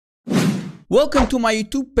Welcome to my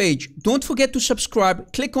YouTube page. Don't forget to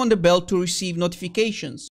subscribe, click on the bell to receive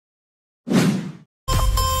notifications.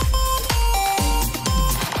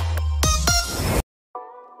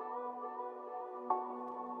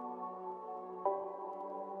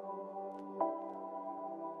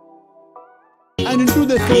 And into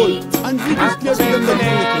the soul, and it is clear to them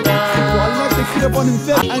that so Allah takes it upon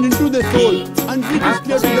himself, and into the soul, and it is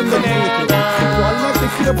clear to them that so Allah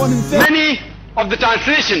takes it upon himself. Many of the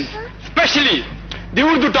translations, especially the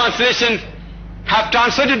Urdu translations, have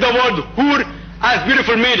translated the word Hour as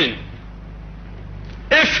beautiful maiden.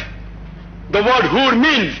 If the word Hour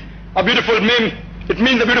means a beautiful it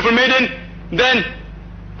means a beautiful maiden, then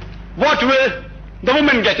what will the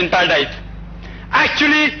woman get in paradise?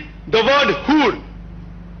 Actually, the word Hour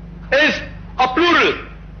is a plural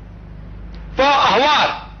for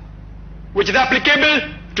ahwar, which is applicable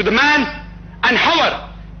to the man, and hawar,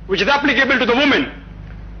 which is applicable to the woman,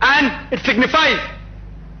 and it signifies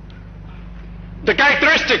the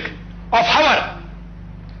characteristic of hawar,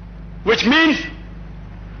 which means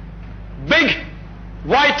big,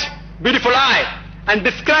 white, beautiful eye, and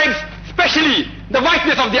describes especially the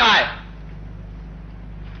whiteness of the eye.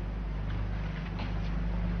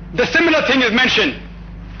 The similar thing is mentioned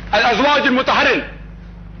as Azwaj al-Mutahharin,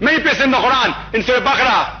 many places in the Quran, in Surah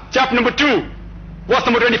Baqarah, chapter number 2, verse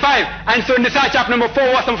number 25, and Surah Nisa, chapter number 4,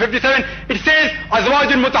 verse number 57, it says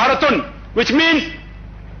Azwaj al-Mutahharatun, which means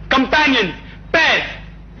companions, pairs.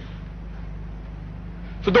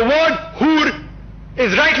 So the word Hour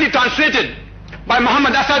is rightly translated by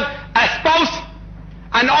Muhammad Asad as spouse,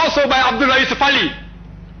 and also by Abdullah Yusuf Ali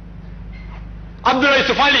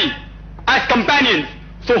as companions.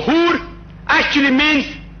 So Hour actually means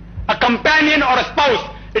a companion or a spouse.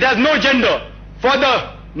 It has no gender. For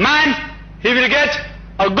the man, he will get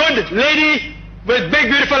a good lady with big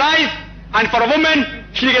beautiful eyes, and for a woman,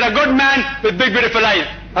 she'll get a good man with big beautiful eyes.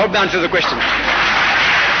 I hope that answers the question.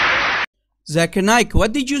 Zakir Naik,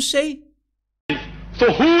 what did you say? So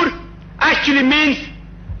Hour actually means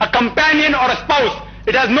a companion or a spouse.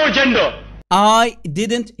 It has no gender. I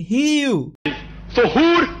didn't hear you. So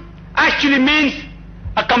Hour actually means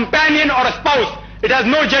a companion or a spouse. It has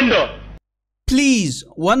no gender. Please,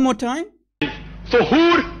 one more time. So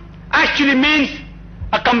Hour actually means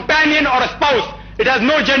a companion or a spouse. It has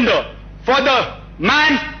no gender. For the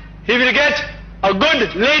man, he will get a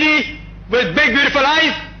good lady with big beautiful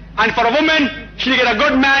eyes, and for a woman, she'll get a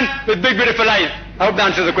good man with big beautiful eyes. I hope that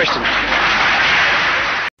answers the question.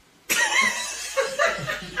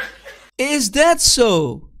 Is that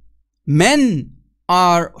so? Men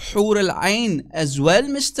are Hur al-Ain as well,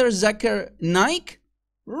 Mr. Zakir Naik?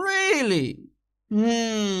 Really?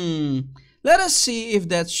 Let us see if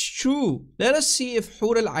that's true. Let us see if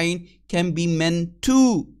Hur al-Ain can be men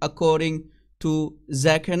too, according to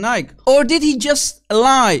Zakir Naik. Or did he just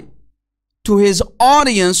lie to his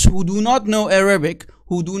audience who do not know Arabic,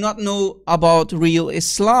 who do not know about real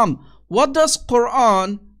Islam? What does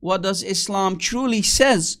Quran, what does Islam truly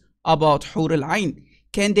says about Hur al-Ain?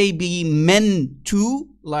 Can they be men too,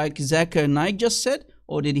 like Zakir Naik just said?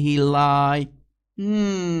 Or did he lie?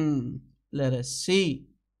 Let us see.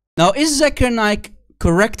 Now, is Zakir Naik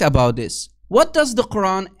correct about this? What does the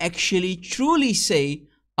Quran actually truly say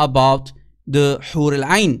about the Hur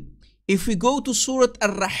al-Ain? If we go to Surah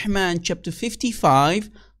Ar-Rahman, chapter 55,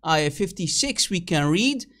 ayah 56, we can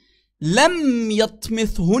read, لَمْ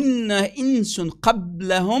يَطْمِثْهُنَّ إِنسٌ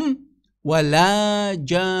قَبْلَهُمْ وَلَا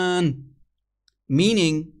جَانٌ.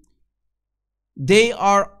 Meaning, they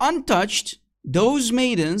are untouched, those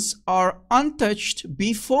maidens are untouched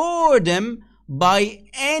before them by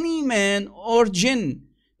any man or jinn.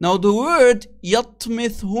 Now the word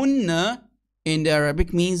yatmithunna in the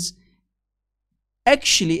Arabic means,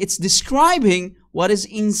 actually it's describing what is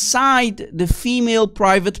inside the female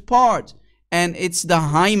private part, and it's the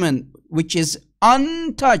hymen, which is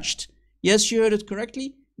untouched. Yes, you heard it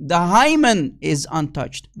correctly. The hymen is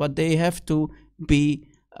untouched, but they have to be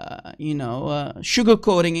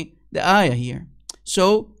sugarcoating the ayah here.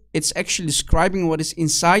 So it's actually describing what is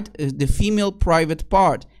inside the female private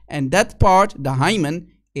part, and that part, the hymen,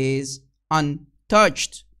 is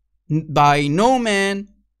untouched by no man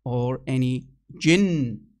or any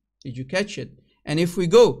jinn. Did you catch it? And if we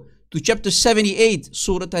go to chapter 78,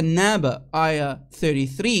 Surah An-Naba, ayah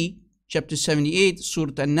 33, chapter 78,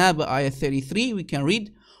 Surah An-Naba, ayah 33, we can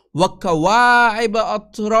read, وَكَوَاعِبَ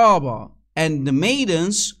أَطْرَابًا, and the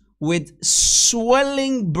maidens with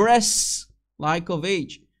swelling breasts, like of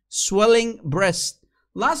age, swelling breasts.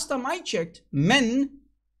 Last time I checked, men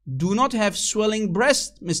do not have swelling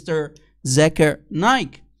breasts, Mr. Zakir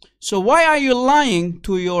Naik. So why are you lying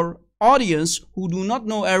to your audience who do not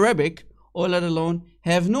know Arabic, or let alone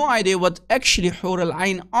have no idea what actually Hur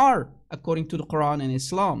al-Ain are according to the Quran and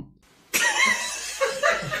Islam.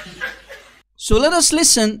 So let us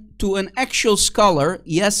listen to an actual scholar,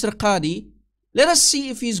 Yasir Qadi. Let us see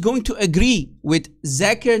if he's going to agree with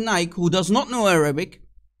Zakir Naik, who does not know Arabic.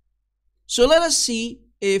 So let us see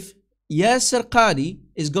if Yasir Qadi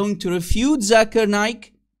is going to refute Zakir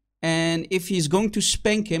Naik and if he's going to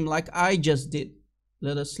spank him like I just did.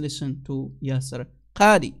 Let us listen to Yasir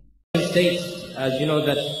Qadi. States, as you know,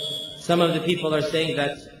 that some of the people are saying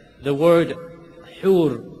that the word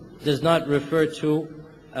Hur does not refer to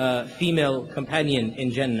female companion in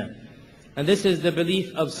Jannah. And this is the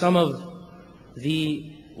belief of some of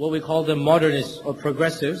the, what we call the modernists or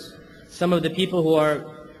progressives, some of the people who are,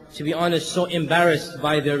 to be honest, so embarrassed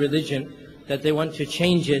by their religion that they want to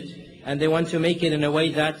change it and they want to make it in a way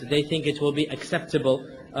that they think it will be acceptable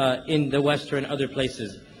in the West or in other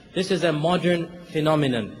places. This is a modern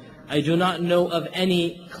phenomenon. I do not know of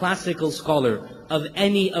any classical scholar of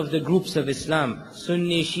any of the groups of Islam,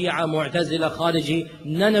 Sunni, Shia, Mu'tazila, Khariji,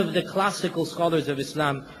 none of the classical scholars of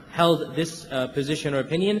Islam held this position or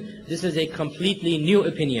opinion. This is a completely new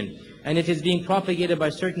opinion, and it is being propagated by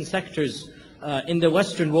certain sectors in the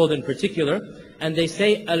Western world in particular, and they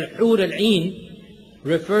say Al-Hur al-Ain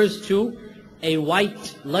refers to a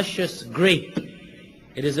white, luscious grape.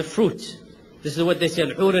 It is a fruit. This is what they say,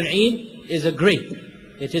 Al-Hur al-Ain is a grape.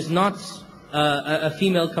 It is not a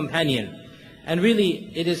female companion. And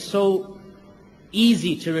really, it is so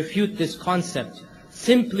easy to refute this concept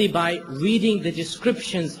simply by reading the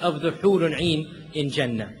descriptions of the Hur al-Ain in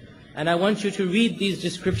Jannah. And I want you to read these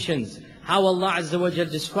descriptions, how Allah Azza wa Jal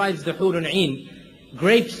describes the Hur al-Ain.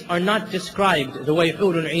 Grapes are not described the way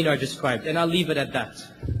Hur al-Ain are described, and I'll leave it at that.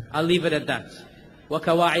 I'll leave it at that.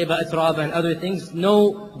 وَكَوَاعِبَ أَتْرَابًا and other things.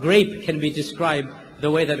 No grape can be described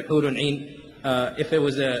the way that Hur al-Ain. If it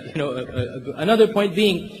was another point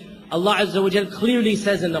being, Allah Azza wa Jal clearly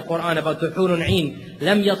says in the Quran about the Hur al-Ain,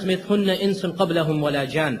 لَمْ يَطْمِثْهُنَّ إِنسٌ قَبْلَهُمْ وَلَا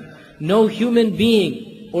جَانٌ. No human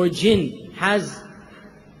being or jinn has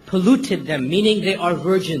polluted them, meaning they are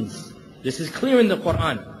virgins. This is clear in the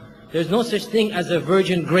Quran. There's no such thing as a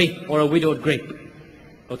virgin grape or a widowed grape.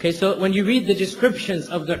 Okay, so when you read the descriptions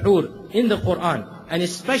of the Hur in the Quran, and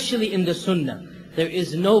especially in the Sunnah, there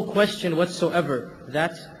is no question whatsoever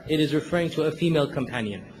that it is referring to a female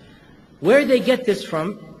companion. Where they get this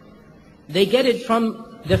from? They get it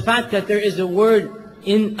from the fact that there is a word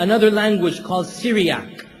in another language called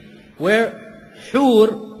Syriac, where Hur,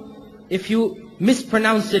 if you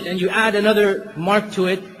mispronounce it and you add another mark to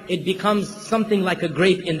it, it becomes something like a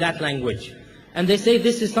grape in that language. And they say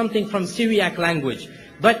this is something from Syriac language.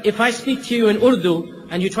 But if I speak to you in Urdu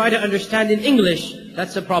and you try to understand in English,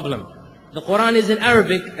 that's a problem. The Quran is in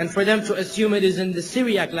Arabic, and for them to assume it is in the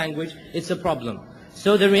Syriac language, it's a problem.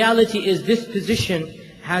 So the reality is this position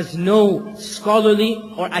has no scholarly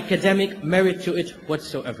or academic merit to it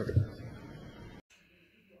whatsoever.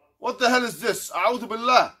 What the hell is this? A'udhu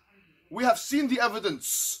billah. We have seen the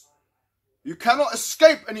evidence. You cannot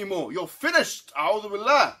escape anymore. You're finished. A'udhu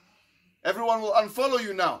billah. Everyone will unfollow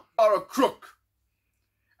you now. You are a crook.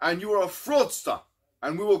 And you are a fraudster.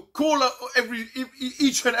 And we will call out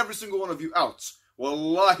each and every single one of you out.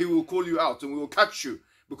 Wallahi, we will call you out and we will catch you.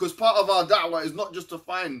 Because part of our da'wah is not just to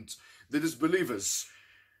find the disbelievers.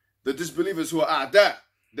 The disbelievers who are a'da.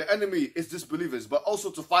 The enemy is disbelievers. But also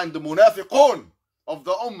to find the munafiqun of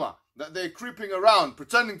the ummah. That they're creeping around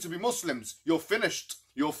pretending to be Muslims. You're finished.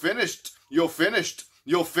 You're finished. You're finished.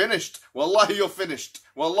 You're finished. Wallahi, you're finished.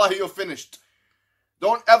 Wallahi, you're finished.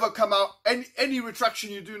 Don't ever come out. Any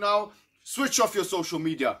retraction you do now, switch off your social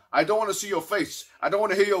media. I don't want to see your face. I don't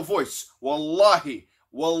want to hear your voice. Wallahi,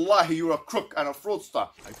 wallahi, you're a crook and a fraudster.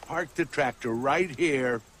 I parked the tractor right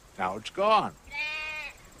here. Now it's gone.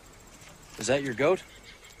 Is that your goat?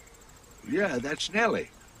 Yeah, that's Nellie.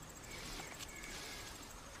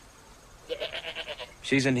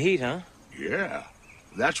 She's in heat, huh? Yeah.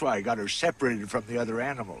 That's why I got her separated from the other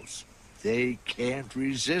animals. They can't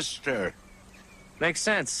resist her. Makes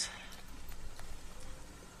sense.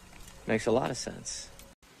 Makes a lot of sense.